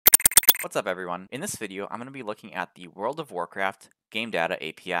What's up everyone? In this video, I'm going to be looking at the World of Warcraft game data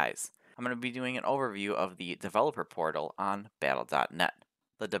APIs. I'm going to be doing an overview of the developer portal on battle.net.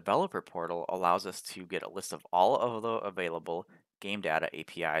 The developer portal allows us to get a list of all of the available game data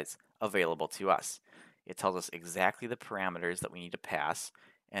APIs available to us. It tells us exactly the parameters that we need to pass,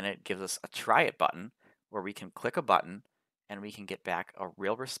 and it gives us a try it button where we can click a button and we can get back a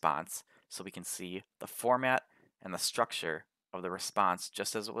real response so we can see the format and the structure of the response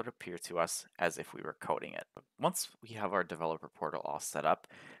just as it would appear to us as if we were coding it. Once we have our developer portal all set up,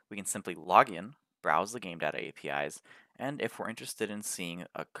 we can simply log in, browse the game data APIs, and if we're interested in seeing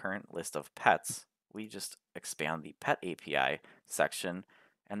a current list of pets, we just expand the pet API section,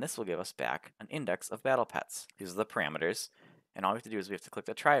 and this will give us back an index of battle pets. These are the parameters, and all we have to do is we have to click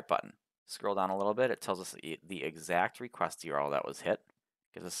the try it button. Scroll down a little bit, it tells us the exact request URL that was hit,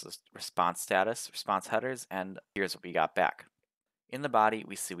 gives us this response status, response headers, and here's what we got back. In the body,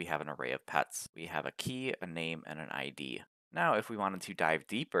 we see we have an array of pets. We have a key, a name, and an ID. Now, if we wanted to dive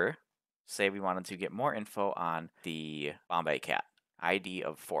deeper, say we wanted to get more info on the Bombay cat, ID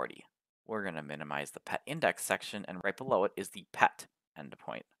of 40. We're going to minimize the pet index section, and right below it is the pet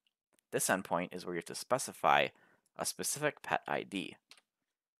endpoint. This endpoint is where you have to specify a specific pet ID.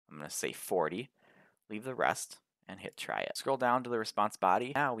 I'm going to say 40, leave the rest, and hit try it. Scroll down to the response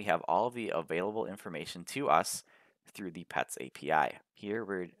body. Now we have all of the available information to us through the pets API. Here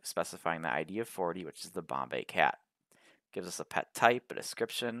we're specifying the ID of 40, which is the Bombay cat. Gives us a pet type, a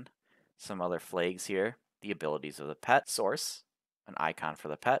description, some other flags here, the abilities of the pet, source, an icon for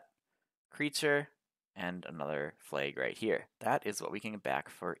the pet, creature, and another flag right here. That is what we can get back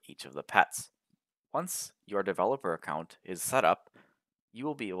for each of the pets. Once your developer account is set up, you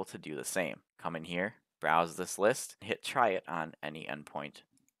will be able to do the same. Come in here, browse this list, hit try it on any endpoint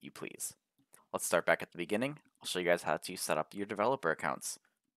you please. Let's start back at the beginning. I'll show you guys how to set up your developer accounts.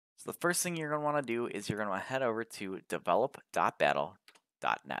 So the first thing you're going to want to do is you're going to head over to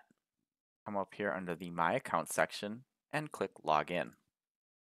develop.battle.net. Come up here under the My Account section and click Login.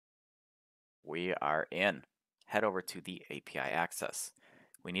 We are in. Head over to the API Access.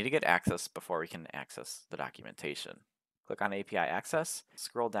 We need to get access before we can access the documentation. Click on API Access,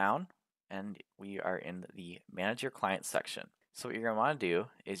 scroll down, and we are in the Manage Your Client section. So what you're going to want to do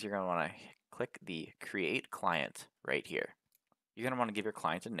is you're going to want to click the Create Client right here. You're going to want to give your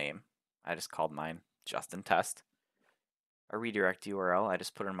client a name. I just called mine Justin Test. A redirect URL, I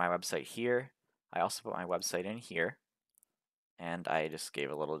just put in my website here. I also put my website in here. And I just gave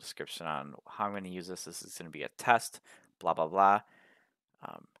a little description on how I'm going to use this. This is going to be a test, blah, blah, blah.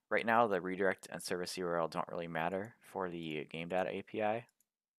 Right now, the redirect and service URL don't really matter for the game data API,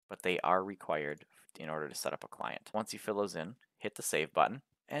 but they are required in order to set up a client. Once you fill those in, hit the save button,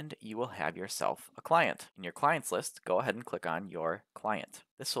 and you will have yourself a client. In your clients list, go ahead and click on your client.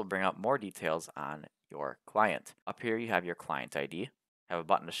 This will bring up more details on your client. Up here, you have your client ID. Have a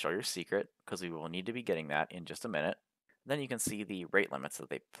button to show your secret, because we will need to be getting that in just a minute. Then you can see the rate limits that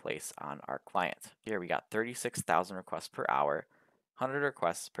they place on our client. Here we got 36,000 requests per hour, 100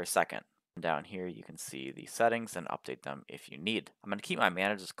 requests per second. And down here you can see the settings and update them if you need. I'm going to keep my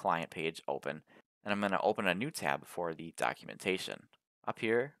Manage Client page open, and I'm going to open a new tab for the documentation. Up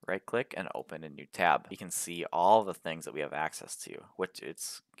here, right click and open a new tab. You can see all the things that we have access to, which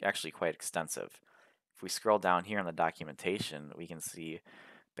it's actually quite extensive. If we scroll down here in the documentation, we can see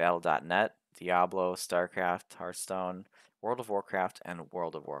Battle.net, Diablo, StarCraft, Hearthstone, World of Warcraft, and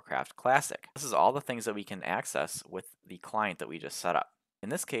World of Warcraft Classic. This is all the things that we can access with the client that we just set up. In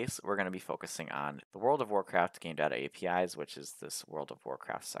this case, we're going to be focusing on the World of Warcraft game data APIs, which is this World of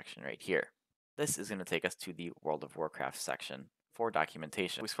Warcraft section right here. This is going to take us to the World of Warcraft section for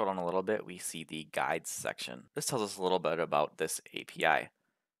documentation. We scroll down a little bit, we see the guides section. This tells us a little bit about this API.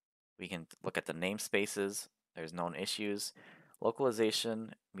 We can look at the namespaces, there's known issues,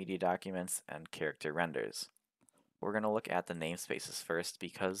 localization, media documents, and character renders. We're going to look at the namespaces first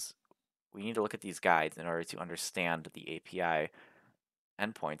because we need to look at these guides in order to understand the API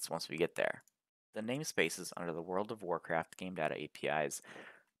endpoints once we get there. The namespaces under the World of Warcraft game data APIs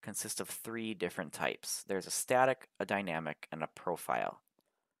consist of 3 different types. There's a static, a dynamic, and a profile.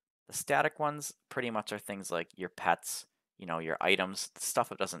 The static ones pretty much are things like your pets, your items, stuff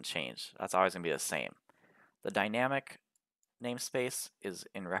that doesn't change. That's always going to be the same. The dynamic namespace is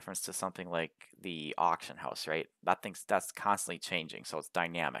in reference to something like the auction house, right? That's constantly changing, so it's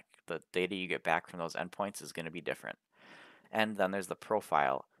dynamic. The data you get back from those endpoints is going to be different. And then there's the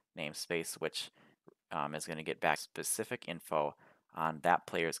profile namespace, which is going to get back specific info on that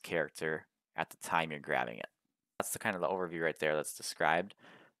player's character at the time you're grabbing it. That's the kind of the overview right there that's described.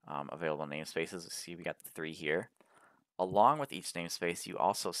 Available namespaces. See, we got the 3 here. Along with each namespace, you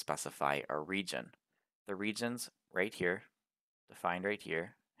also specify a region. The regions right here, defined right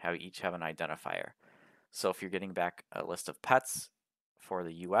here, each have an identifier. So if you're getting back a list of pets for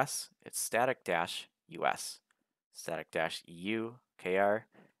the US, it's static-US, static-EU, KR,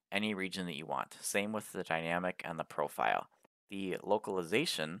 any region that you want. Same with the dynamic and the profile. The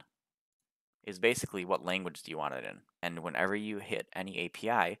localization is basically what language do you want it in. And whenever you hit any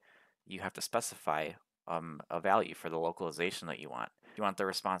API, you have to specify a value for the localization that you want. You want the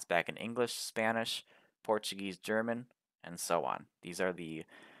response back in English, Spanish, Portuguese, German, and so on. These are the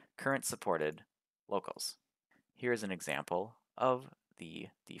current supported locals. Here's an example of the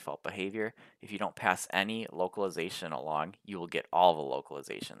default behavior. If you don't pass any localization along, you will get all the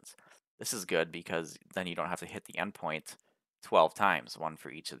localizations. This is good because then you don't have to hit the endpoint 12 times, one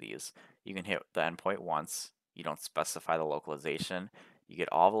for each of these. You can hit the endpoint once, you don't specify the localization, you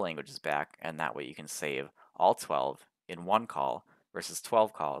get all the languages back, and that way you can save all 12 in one call versus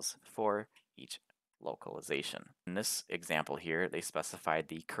 12 calls for each localization. In this example here, they specified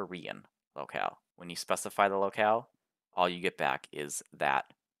the Korean locale. When you specify the locale, all you get back is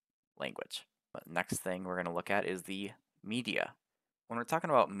that language. But next thing we're going to look at is the media. When we're talking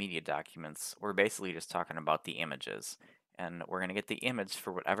about media documents, we're basically just talking about the images, and we're going to get the image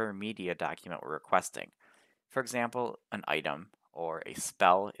for whatever media document we're requesting. For example, an item or a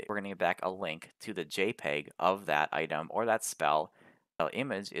spell, we're going to get back a link to the JPEG of that item or that spell. The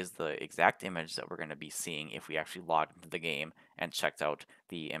image is the exact image that we're going to be seeing if we actually logged into the game and checked out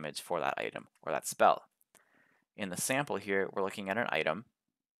the image for that item or that spell. In the sample here, we're looking at an item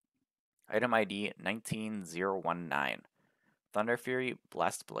ID 19019, Thunder Fury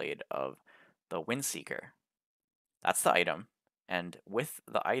Blessed Blade of the Windseeker. That's the item, and with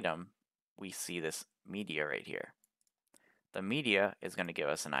the item, we see this media right here. The media is going to give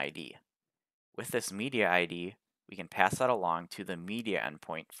us an ID. With this media ID, we can pass that along to the media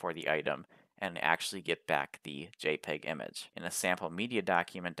endpoint for the item and actually get back the JPEG image. In a sample media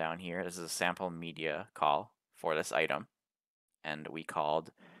document down here, this is a sample media call for this item, and we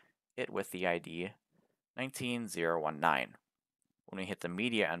called it with the ID 19019. When we hit the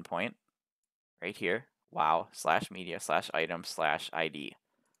media endpoint, right here, wow/media/item/ID.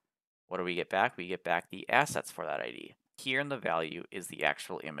 What do we get back? We get back the assets for that ID. Here in the value is the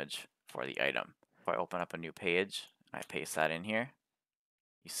actual image for the item. If I open up a new page, I paste that in here,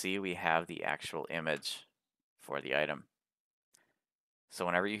 you see we have the actual image for the item. So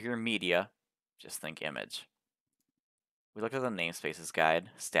whenever you hear media, just think image. We looked at the namespaces guide,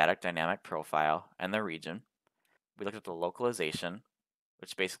 static dynamic profile, and the region. We looked at the localization,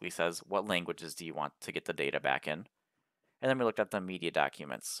 which basically says what languages do you want to get the data back in. And then we looked at the media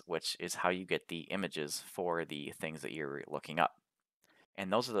documents, which is how you get the images for the things that you're looking up.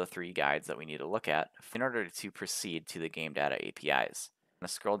 And those are the three guides that we need to look at in order to proceed to the game data APIs. I'm going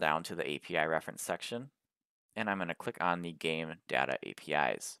to scroll down to the API reference section, and I'm going to click on the game data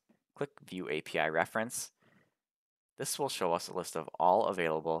APIs. Click View API Reference. This will show us a list of all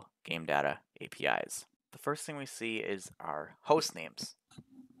available game data APIs. The first thing we see is our host names.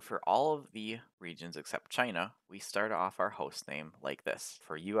 For all of the regions except China, we start off our host name like this.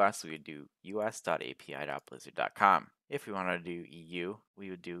 For US, we would do us.api.blizzard.com. If we wanted to do EU, we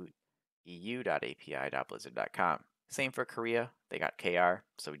would do eu.api.blizzard.com. Same for Korea, they got KR,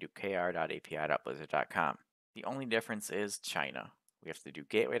 so we do kr.api.blizzard.com. The only difference is China. We have to do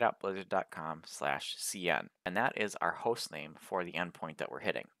gateway.blizzard.com/cn, and that is our host name for the endpoint that we're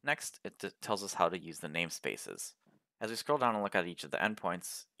hitting. Next, it tells us how to use the namespaces. As we scroll down and look at each of the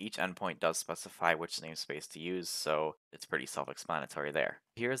endpoints, each endpoint does specify which namespace to use, so it's pretty self-explanatory there.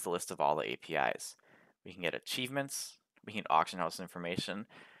 Here's the list of all the APIs. We can get achievements, we can get auction house information,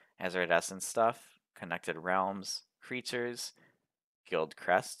 Hazard Essence stuff, connected realms, creatures, guild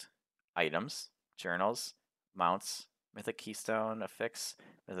crest, items, journals, mounts, Mythic Keystone affix,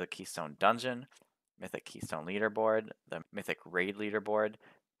 Mythic Keystone dungeon, Mythic Keystone leaderboard, the Mythic raid leaderboard,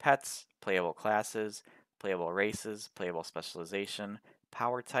 pets, playable classes, playable races, playable specialization,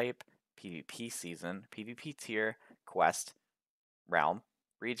 power type, PvP season, PvP tier, quest, realm,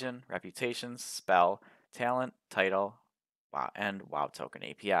 region, reputations, spell, talent, title, and WoW token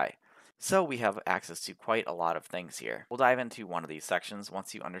API. So we have access to quite a lot of things here. We'll dive into one of these sections.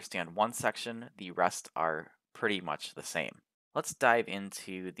 Once you understand one section, the rest are pretty much the same. Let's dive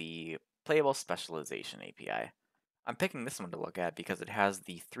into the playable specialization API. I'm picking this one to look at because it has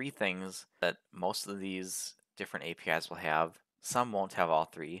the three things that most of these different APIs will have. Some won't have all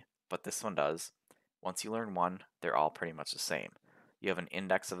three, but this one does. Once you learn one, they're all pretty much the same. You have an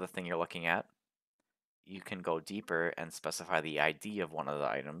index of the thing you're looking at. You can go deeper and specify the ID of one of the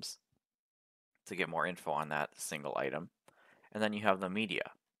items to get more info on that single item. And then you have the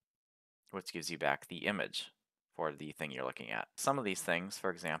media, which gives you back the image for the thing you're looking at. Some of these things, for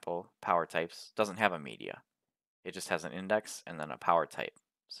example, power types, doesn't have a media. It just has an index and then a power type.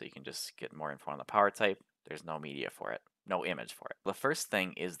 So you can just get more info on the power type. There's no media for it, no image for it. The first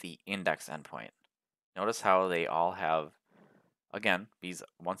thing is the index endpoint. Notice how they all have, again, these,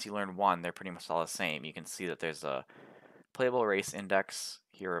 once you learn one, they're pretty much all the same. You can see that there's a playable race index,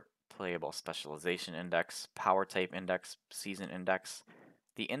 here a playable specialization index, power type index, season index.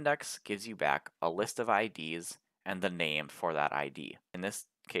 The index gives you back a list of IDs and the name for that ID. In this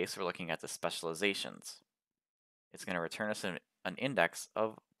case, we're looking at the specializations. It's going to return us an index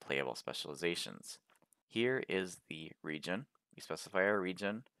of playable specializations. Here is the region. We specify our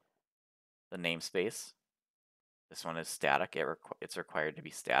region, the namespace. This one is static. It's required to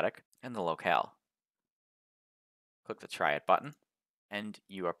be static. And the locale. Click the Try It button, and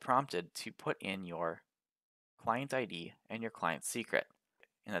you are prompted to put in your client ID and your client secret.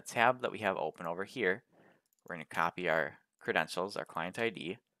 In the tab that we have open over here, we're going to copy our credentials, our client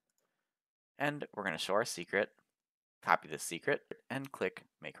ID, and we're going to show our secret, copy the secret, and click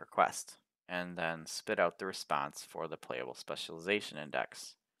Make Request, and then spit out the response for the playable specialization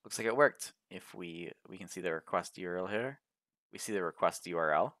index. Looks like it worked. If we can see the request URL here. We see the request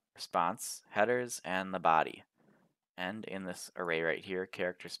URL, response, headers, and the body. And in this array right here,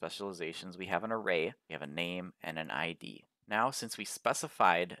 character specializations, we have an array, we have a name and an ID. Now, since we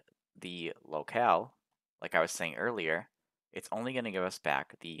specified the locale, like I was saying earlier, it's only going to give us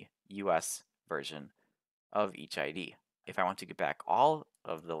back the US version of each ID. If I want to get back all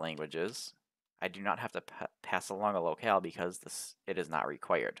of the languages, I do not have to pass along a locale because it is not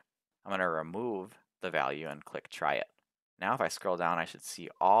required. I'm going to remove the value and click Try It. Now if I scroll down, I should see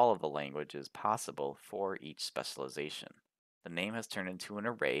all of the languages possible for each specialization. The name has turned into an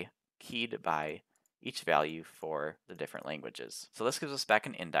array keyed by each value for the different languages. So this gives us back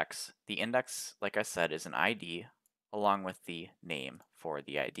an index. The index, like I said, is an ID along with the name for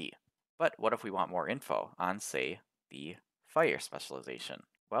the ID. But what if we want more info on, say, the fire specialization?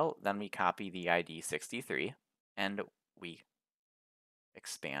 Well, then we copy the ID 63 and we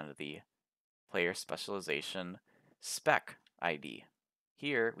expand the player specialization spec ID.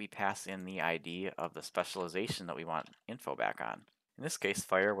 Here we pass in the ID of the specialization that we want info back on. In this case,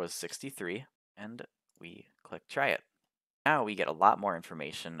 fire was 63, and we click Try It. Now we get a lot more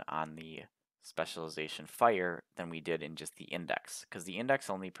information on the specialization fire than we did in just the index, because the index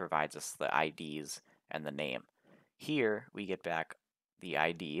only provides us the IDs and the name. Here we get back the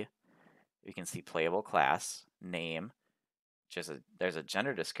ID. We can see playable class, name, there's a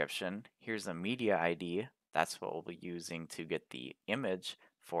gender description. Here's a media ID. That's what we'll be using to get the image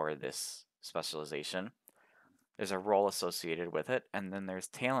for this specialization. There's a role associated with it, and then there's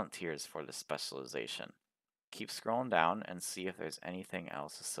talent tiers for the specialization. Keep scrolling down and see if there's anything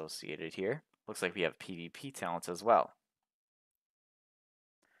else associated here. Looks like we have PvP talents as well.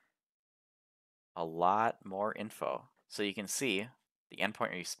 A lot more info. So you can see the endpoint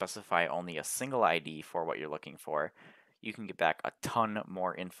where you specify only a single ID for what you're looking for, you can get back a ton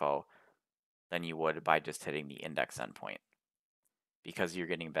more info than you would by just hitting the index endpoint, because you're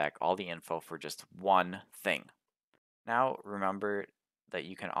getting back all the info for just one thing. Now remember that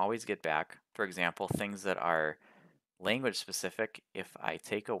you can always get back, for example, things that are language specific. If I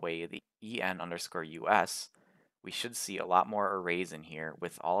take away the en_us, we should see a lot more arrays in here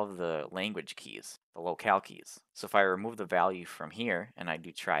with all of the language keys, the locale keys. So if I remove the value from here and I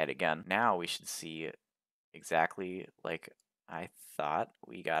do try it again, now we should see exactly like I thought.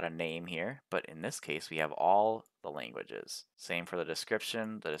 We got a name here, but in this case we have all the languages. Same for the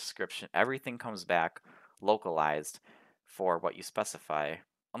description, everything comes back localized for what you specify.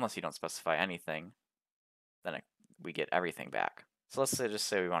 Unless you don't specify anything, then we get everything back. So let's just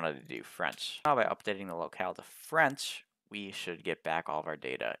say we wanted to do French. Now by updating the locale to French, we should get back all of our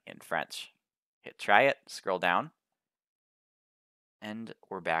data in French. Hit Try It, scroll down, and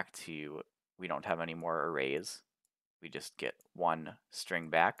we're back to, we don't have any more arrays. We just get one string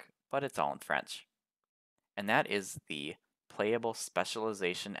back, but it's all in French. And that is the playable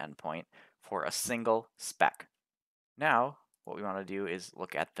specialization endpoint for a single spec. Now, what we want to do is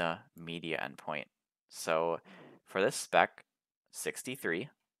look at the media endpoint. So for this spec, 63,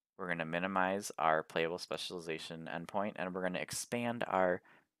 we're going to minimize our playable specialization endpoint, and we're going to expand our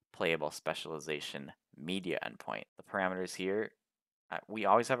playable specialization media endpoint. The parameters here, we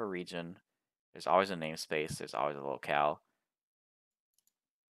always have a region. There's always a namespace. There's always a locale.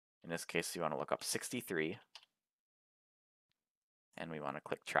 In this case, you want to look up 63, and we want to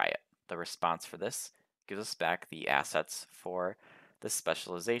click Try It. The response for this gives us back the assets for the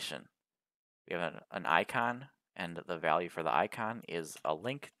specialization. We have an icon, and the value for the icon is a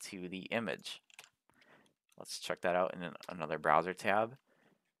link to the image. Let's check that out in another browser tab.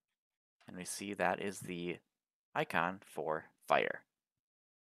 And we see that is the icon for Fire.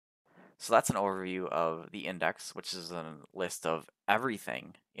 So that's an overview of the index, which is a list of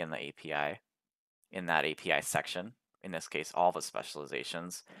everything in the API, in that API section. In this case, all the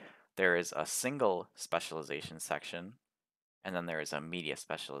specializations. There is a single specialization section, and then there is a media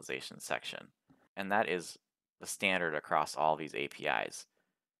specialization section. And that is the standard across all these APIs.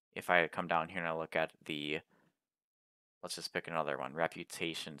 If I come down here and I look at let's just pick another one,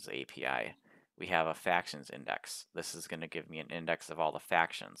 Reputations API. We have a factions index. This is going to give me an index of all the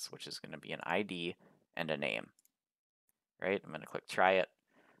factions, which is going to be an ID and a name. Right? I'm going to click try it.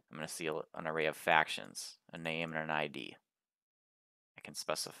 I'm going to see an array of factions, a name and an ID. I can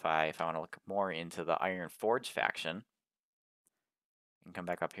specify if I want to look more into the Iron Forge faction. I can come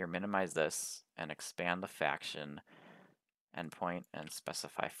back up here, minimize this, and expand the faction endpoint and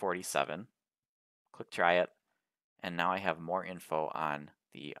specify 47. Click try it, and now I have more info on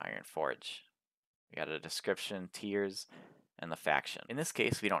the Iron Forge. We got a description, tiers, and the faction. In this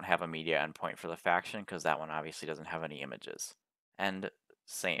case, we don't have a media endpoint for the faction because that one obviously doesn't have any images. And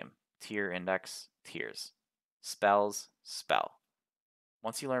same, tier index, tiers. Spells, spell.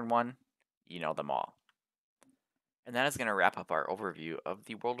 Once you learn one, you know them all. And that is going to wrap up our overview of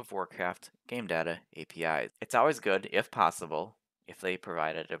the World of Warcraft game data APIs. It's always good, if possible, if they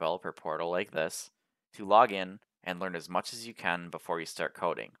provide a developer portal like this, to log in and learn as much as you can before you start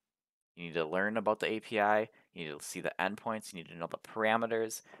coding. You need to learn about the API, you need to see the endpoints, you need to know the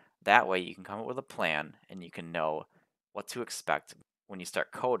parameters. That way you can come up with a plan and you can know what to expect when you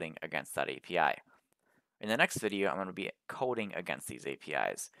start coding against that API. In the next video, I'm going to be coding against these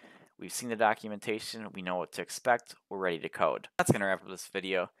APIs. We've seen the documentation, we know what to expect, we're ready to code. That's going to wrap up this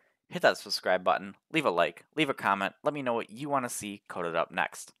video. Hit that subscribe button, leave a like, leave a comment, let me know what you want to see coded up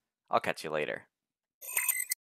next. I'll catch you later.